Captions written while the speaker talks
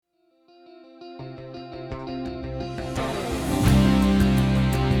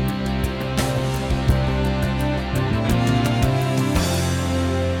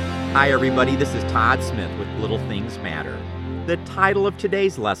Hi everybody, this is Todd Smith with Little Things Matter. The title of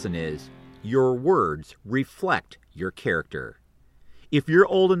today's lesson is, Your Words Reflect Your Character. If you're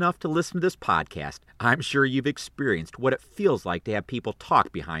old enough to listen to this podcast, I'm sure you've experienced what it feels like to have people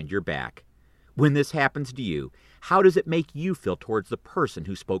talk behind your back. When this happens to you, how does it make you feel towards the person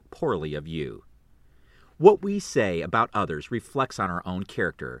who spoke poorly of you? What we say about others reflects on our own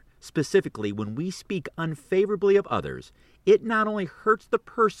character. Specifically, when we speak unfavorably of others, it not only hurts the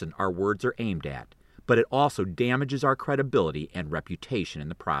person our words are aimed at, but it also damages our credibility and reputation in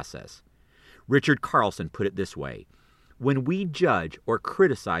the process. Richard Carlson put it this way: when we judge or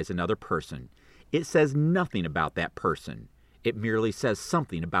criticize another person, it says nothing about that person. It merely says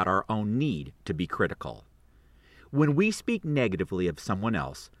something about our own need to be critical. When we speak negatively of someone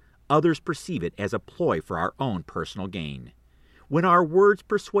else, others perceive it as a ploy for our own personal gain. When our words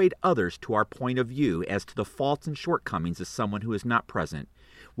persuade others to our point of view as to the faults and shortcomings of someone who is not present,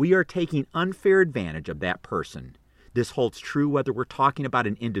 we are taking unfair advantage of that person. This holds true whether we're talking about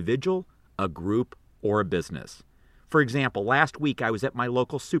an individual, a group, or a business. For example, last week I was at my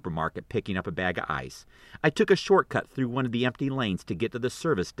local supermarket picking up a bag of ice. I took a shortcut through one of the empty lanes to get to the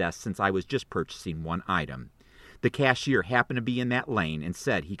service desk since I was just purchasing one item. The cashier happened to be in that lane and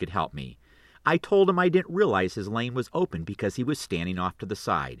said he could help me. I told him I didn't realize his lane was open because he was standing off to the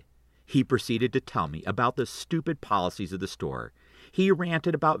side. He proceeded to tell me about the stupid policies of the store. He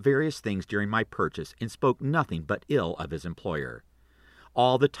ranted about various things during my purchase and spoke nothing but ill of his employer.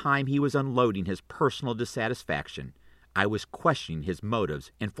 All the time he was unloading his personal dissatisfaction, I was questioning his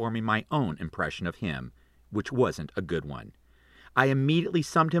motives and forming my own impression of him, which wasn't a good one. I immediately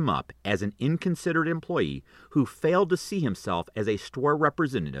summed him up as an inconsiderate employee who failed to see himself as a store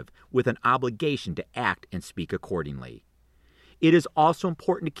representative with an obligation to act and speak accordingly. It is also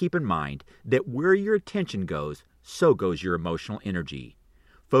important to keep in mind that where your attention goes, so goes your emotional energy.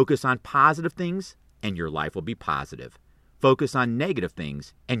 Focus on positive things, and your life will be positive. Focus on negative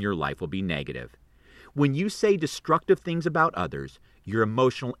things, and your life will be negative. When you say destructive things about others, your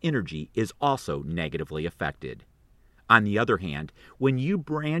emotional energy is also negatively affected. On the other hand, when you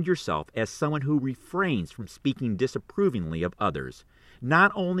brand yourself as someone who refrains from speaking disapprovingly of others, not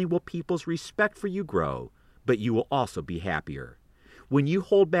only will people's respect for you grow, but you will also be happier. When you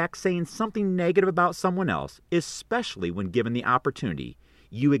hold back saying something negative about someone else, especially when given the opportunity,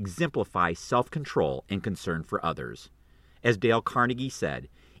 you exemplify self-control and concern for others. As Dale Carnegie said,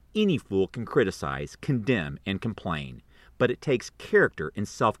 any fool can criticize, condemn, and complain, but it takes character and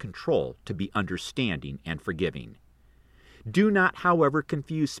self-control to be understanding and forgiving. Do not, however,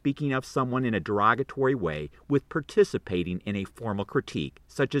 confuse speaking of someone in a derogatory way with participating in a formal critique,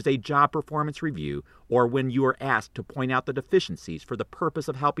 such as a job performance review or when you are asked to point out the deficiencies for the purpose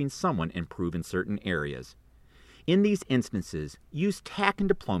of helping someone improve in certain areas. In these instances, use tact and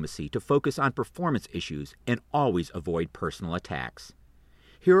diplomacy to focus on performance issues and always avoid personal attacks.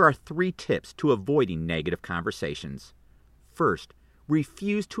 Here are 3 tips to avoiding negative conversations. First,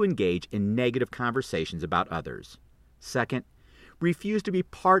 refuse to engage in negative conversations about others. Second, refuse to be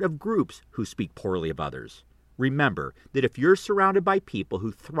part of groups who speak poorly of others. Remember that if you're surrounded by people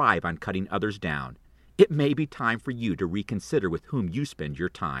who thrive on cutting others down, it may be time for you to reconsider with whom you spend your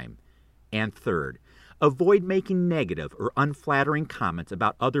time. And third, avoid making negative or unflattering comments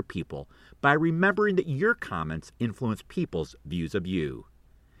about other people by remembering that your comments influence people's views of you.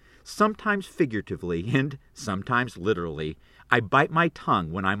 Sometimes figuratively and sometimes literally, I bite my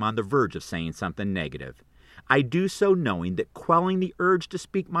tongue when I'm on the verge of saying something negative. I do so knowing that quelling the urge to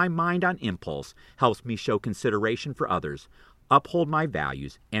speak my mind on impulse helps me show consideration for others, uphold my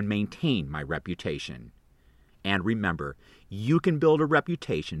values, and maintain my reputation. And remember, you can build a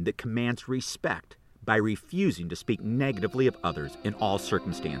reputation that commands respect by refusing to speak negatively of others in all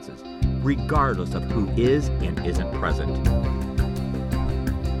circumstances, regardless of who is and isn't present.